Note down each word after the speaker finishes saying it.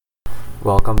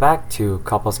Welcome back to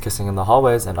Couples Kissing in the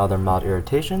Hallways and Other Mild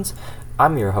Irritations.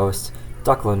 I'm your host,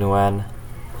 Duc-Lo.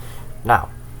 Now,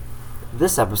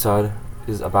 this episode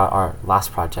is about our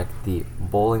last project, the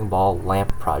bowling ball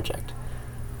lamp project.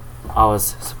 I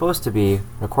was supposed to be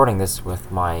recording this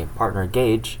with my partner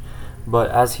Gage, but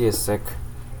as he is sick,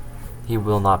 he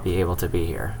will not be able to be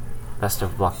here. Best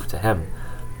of luck to him.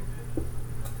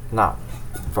 Now,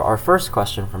 for our first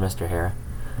question for Mr. Hare,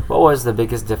 what was the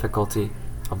biggest difficulty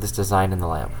of this design in the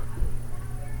lamp?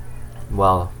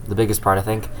 Well, the biggest part, I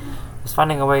think, was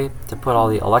finding a way to put all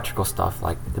the electrical stuff,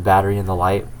 like the battery and the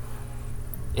light,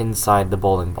 inside the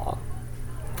bowling ball.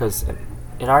 Because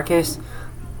in our case,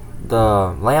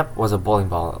 the lamp was a bowling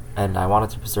ball, and I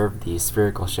wanted to preserve the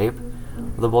spherical shape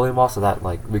of the bowling ball so that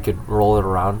we could roll it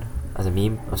around as a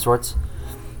meme of sorts.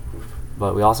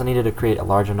 But we also needed to create a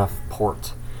large enough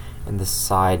port in the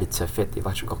side to fit the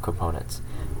electrical components.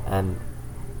 And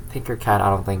Tinkercad, I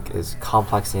don't think, is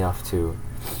complex enough to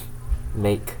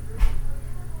make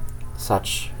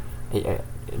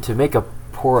to make a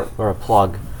port or a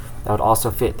plug that would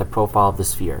also fit the profile of the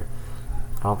sphere.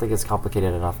 I don't think it's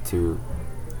complicated enough to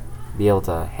be able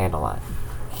to handle that.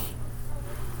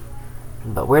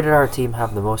 But where did our team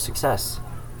have the most success?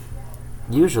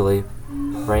 Usually,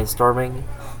 brainstorming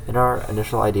in our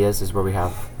initial ideas is where we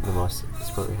have the most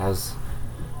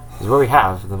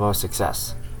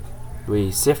success.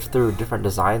 We sift through different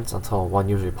designs until one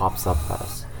usually pops up at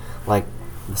us. Like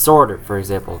the sword, for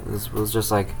example. This was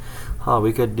just we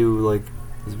could do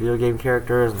these video game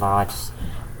characters. Nah, it just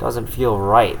doesn't feel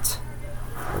right.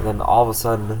 And then all of a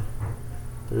sudden,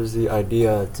 there's the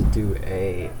idea to do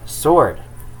a sword.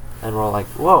 And we're like,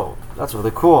 whoa, that's really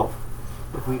cool.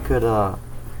 If we could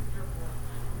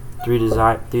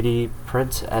 3D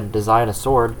print and design a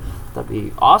sword, that'd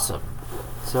be awesome.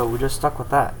 So we just stuck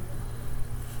with that.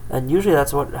 And usually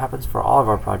that's what happens for all of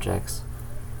our projects.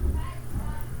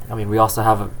 I mean, we also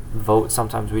have a vote.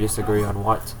 Sometimes we disagree on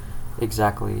what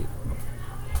exactly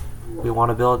we want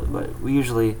to build, but we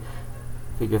usually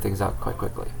figure things out quite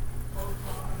quickly.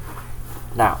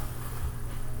 Now,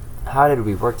 how did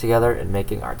we work together in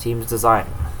making our team's design?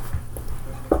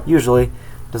 Usually,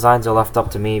 designs are left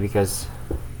up to me because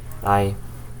I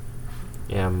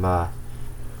am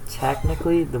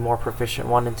technically the more proficient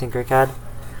one in Tinkercad.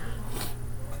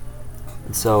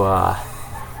 And so,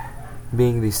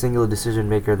 being the singular decision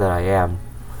maker that I am,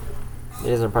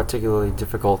 it isn't particularly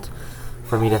difficult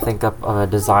for me to think up of a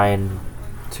design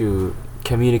to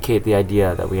communicate the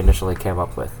idea that we initially came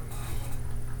up with.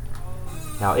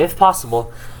 Now, if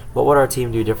possible, what would our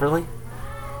team do differently?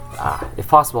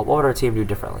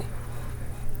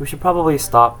 We should probably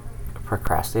stop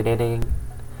procrastinating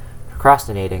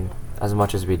as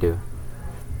much as we do.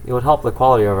 It would help the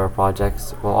quality of our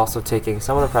projects while also taking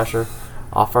some of the pressure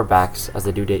off our backs as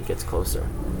the due date gets closer.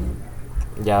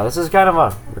 Yeah, this is kind of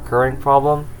a recurring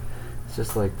problem. It's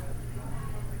just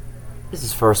this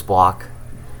is first block.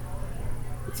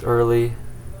 It's early.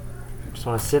 Just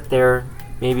want to sit there,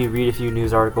 maybe read a few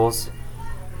news articles,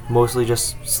 mostly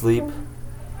just sleep.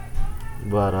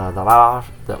 But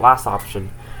the last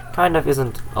option kind of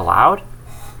isn't allowed,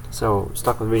 so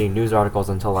stuck with reading news articles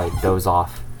until I doze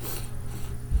off.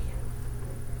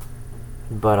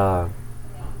 But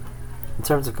in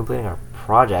terms of completing our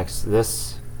projects,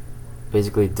 this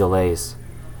basically delays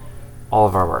all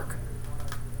of our work.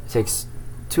 It takes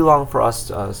too long for us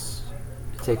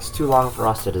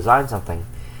to design something.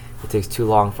 It takes too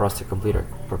long for us to complete our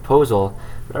proposal,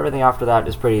 but everything after that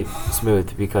is pretty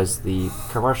smooth because the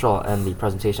commercial and the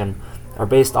presentation are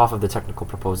based off of the technical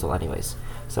proposal anyways.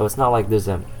 So it's not like there's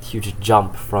a huge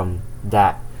jump from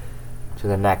that to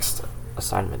the next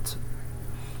assignment.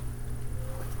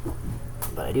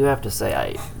 But I do have to say,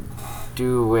 I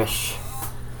do wish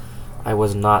I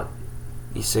was not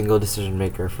the single decision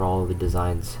maker for all of the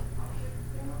designs.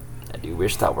 I do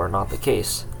wish that were not the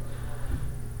case.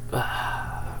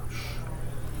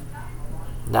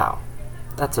 Now,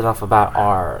 that's enough about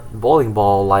our bowling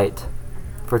ball light.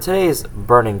 For today's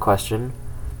burning question,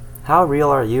 how real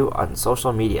are you on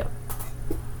social media?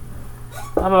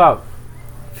 I'm about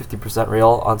 50%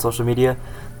 real on social media.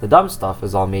 The dumb stuff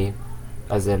is all me,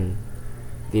 as in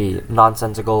the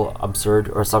nonsensical, absurd,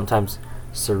 or sometimes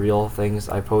surreal things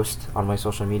I post on my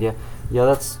social media. Yeah,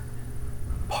 that's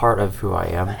part of who I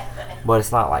am, but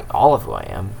it's not like all of who I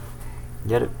am.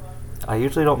 Yet I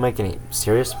usually don't make any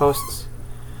serious posts,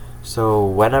 so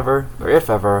whenever, or if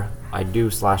ever, I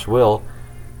do/will,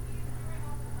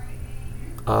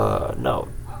 no,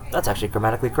 that's actually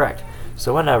grammatically correct.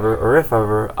 So whenever, or if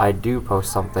ever, I do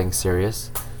post something serious,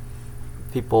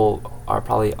 people are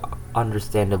probably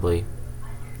understandably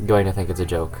going to think it's a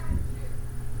joke.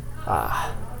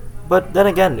 But then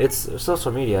again, it's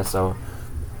social media, so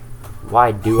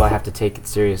why do I have to take it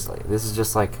seriously? This is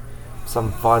just like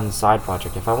some fun side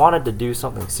project. If I wanted to do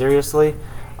something seriously,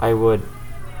 I would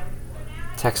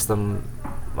text them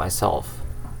myself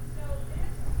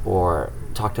or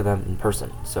talk to them in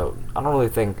person. So I don't really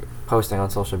think posting on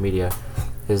social media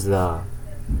is the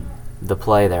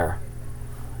play there.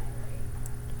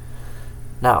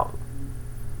 Now,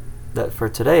 that for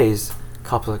today's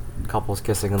couples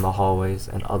kissing in the hallways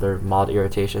and other mild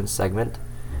irritations segment,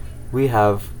 we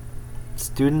have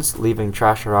students leaving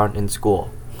trash around in school.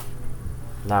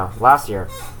 Now, last year,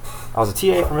 I was a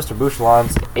TA for Mr.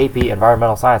 Bouchelon's AP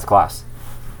Environmental Science class.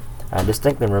 I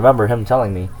distinctly remember him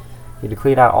telling me he had to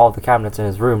clean out all of the cabinets in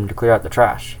his room to clear out the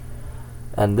trash.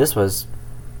 And this was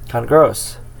kind of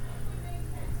gross.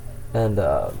 And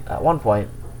at one point,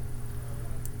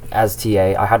 as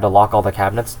TA, I had to lock all the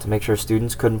cabinets to make sure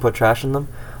students couldn't put trash in them.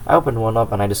 I opened one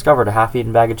up and I discovered a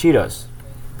half-eaten bag of Cheetos.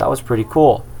 That was pretty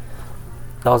cool.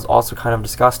 That was also kind of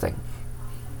disgusting.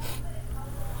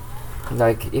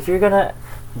 Like, if you're gonna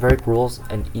break rules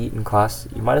and eat in class,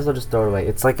 you might as well just throw it away.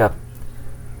 It's like a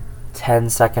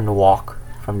 10-second walk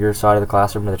from your side of the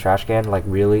classroom to the trash can. Like,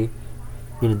 really?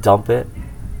 You need to dump it?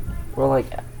 Or like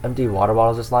empty water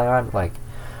bottles just lying around. Like,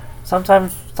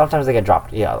 sometimes they get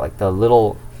dropped. Yeah, like the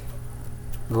little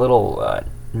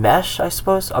mesh, I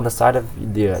suppose, on the side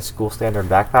of the school standard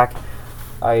backpack.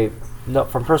 I know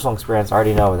from personal experience, I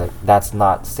already know that that's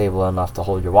not stable enough to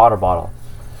hold your water bottle.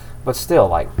 But still,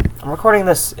 like, I'm recording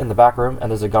this in the back room, and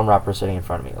there's a gum wrapper sitting in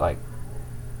front of me. Like,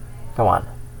 come on,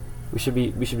 we should be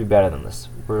better than this.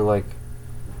 We're like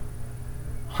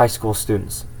high school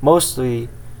students, mostly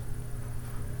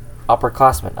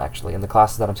upperclassmen, actually, in the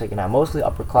classes that I'm taking now, mostly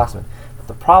upperclassmen. But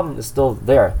the problem is still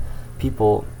there: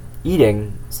 people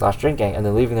eating / drinking and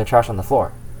then leaving their trash on the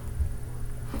floor.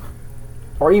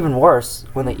 Or even worse,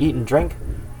 when they eat and drink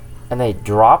and they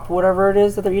drop whatever it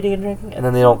is that they're eating and drinking, and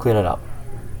then they don't clean it up.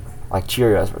 Like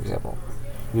Cheerios, for example.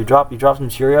 You drop some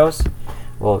Cheerios,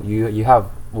 well, you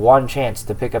have one chance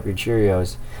to pick up your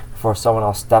Cheerios before someone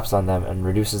else steps on them and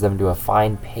reduces them to a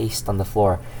fine paste on the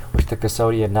floor, which the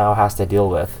custodian now has to deal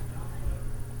with.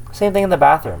 Same thing in the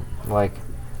bathroom. Like,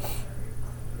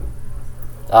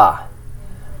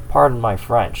 pardon my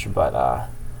French, but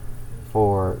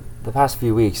for the past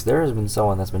few weeks, there has been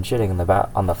someone that's been shitting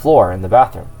on the floor in the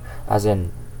bathroom. As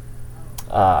in,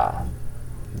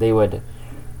 they would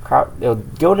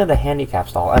go into the handicap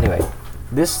stall. Anyway,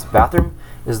 this bathroom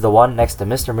is the one next to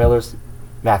Mr. Miller's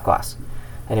math class.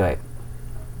 Anyway,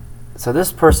 so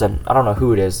this person, I don't know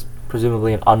who it is,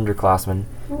 presumably an underclassman,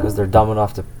 because they're dumb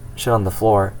enough to shit on the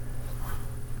floor.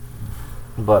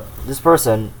 But this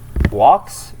person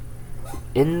walks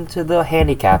into the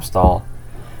handicap stall,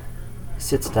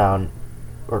 sits down,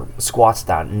 or squats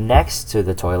down next to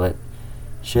the toilet,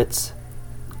 shits,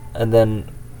 and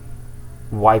then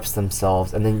wipes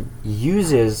themselves, and then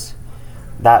uses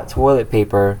that toilet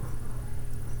paper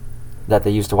that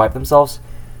they used to wipe themselves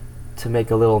to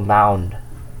make a little mound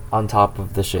on top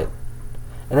of the shit.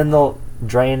 And then they'll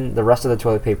drain the rest of the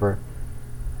toilet paper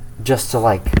just to,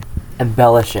 like,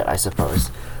 embellish it, I suppose.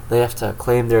 They have to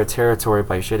claim their territory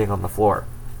by shitting on the floor.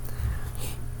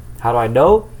 How do I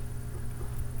know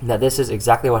that this is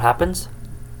exactly what happens?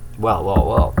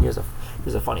 Well, here's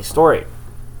a funny story.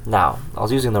 Now, I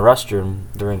was using the restroom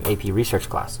during AP research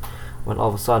class when all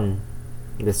of a sudden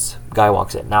this guy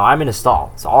walks in. Now, I'm in a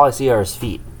stall, so all I see are his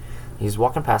feet. He's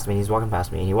walking past me,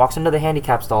 and he walks into the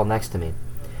handicap stall next to me.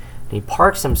 And he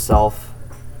parks himself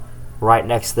right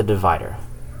next to the divider.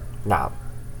 Now,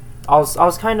 I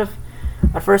was kind of,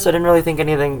 at first I didn't really think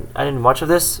anything, I didn't much of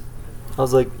this. I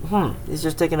was like, he's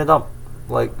just taking a dump.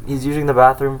 Like, he's using the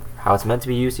bathroom how it's meant to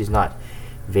be used. He's not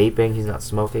vaping, he's not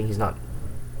smoking, he's not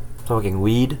smoking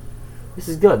weed. This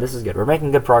is good. We're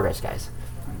making good progress, guys.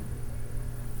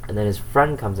 And then his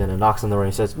friend comes in and knocks on the door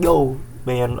and he says, "Yo,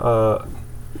 man,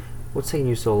 what's taking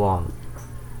you so long?"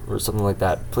 Or something like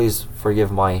that. Please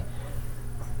forgive my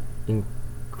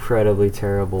incredibly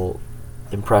terrible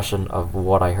impression of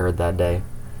what I heard that day.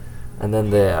 And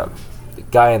then the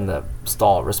guy in the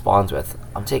stall responds with,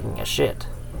 "I'm taking a shit."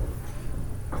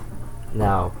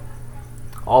 Now,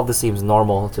 all this seems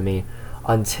normal to me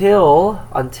until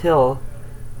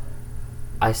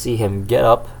I see him get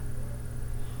up,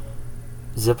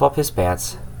 zip up his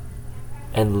pants,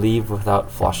 and leave without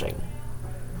flushing.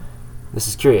 This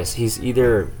is curious. He's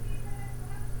either,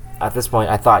 at this point,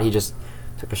 I thought he just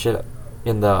took a shit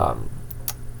in the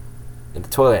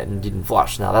toilet and didn't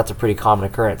flush. Now, that's a pretty common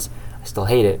occurrence. I still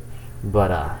hate it,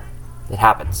 but it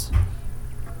happens.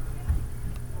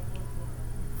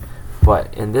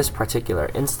 But in this particular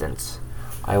instance,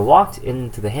 I walked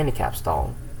into the handicap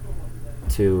stall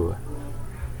to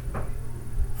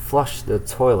flush the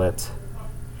toilet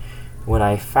when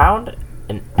I found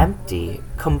an empty,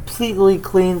 completely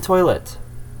clean toilet.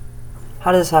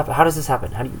 How does this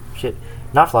happen? How do you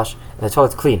not flush and the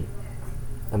toilet's clean?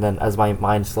 And then as my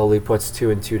mind slowly puts two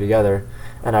and two together,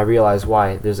 and I realize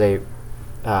why, there's a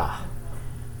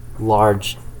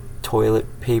large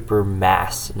toilet paper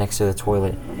mass next to the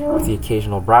toilet with the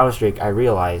occasional brown streak, I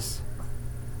realize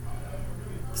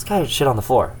this guy shit on the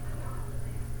floor.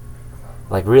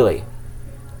 Like, really.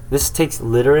 This takes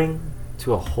littering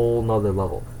to a whole nother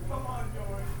level.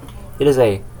 It is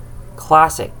a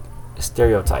classic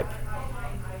stereotype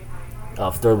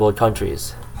of third world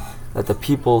countries that the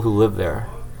people who live there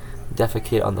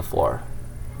defecate on the floor.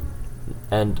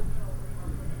 And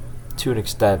to an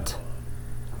extent,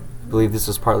 I believe this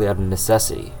is partly out of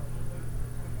necessity.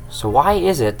 So why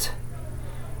is it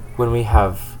when we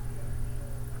have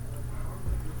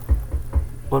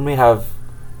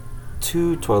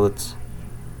two toilets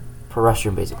per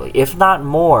restroom, basically, if not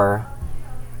more,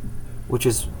 which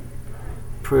is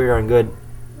pretty darn good,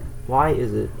 why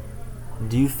is it,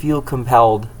 do you feel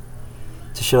compelled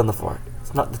to shit on the floor?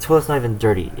 The toilet's not even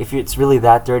dirty. If it's really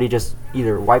that dirty, just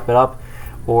either wipe it up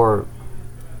or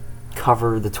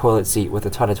cover the toilet seat with a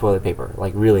ton of toilet paper.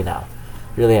 Like, really now,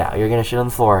 you're gonna shit on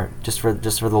the floor just for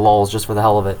the lulz, just for the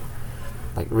hell of it.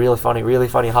 Like, really funny,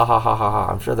 ha ha ha ha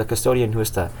ha. I'm sure the custodian who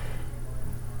has to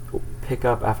pick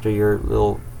up after your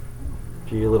little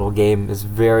game is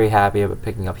very happy about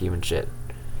picking up human shit.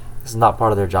 This is not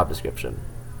part of their job description.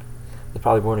 They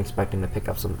probably weren't expecting to pick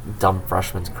up some dumb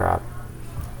freshman's crap.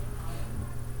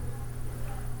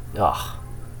 Ugh.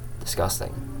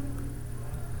 Disgusting.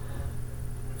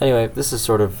 Anyway, this is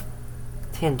sort of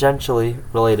tangentially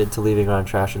related to leaving around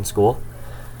trash in school.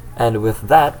 And with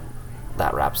that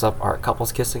wraps up our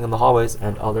couples kissing in the hallways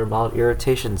and other mild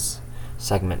irritations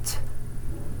segment.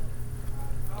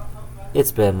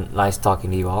 It's been nice talking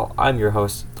to you all. I'm your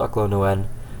host, Duc-Lo, and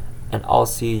I'll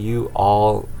see you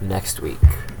all next week.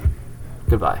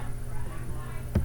 Goodbye.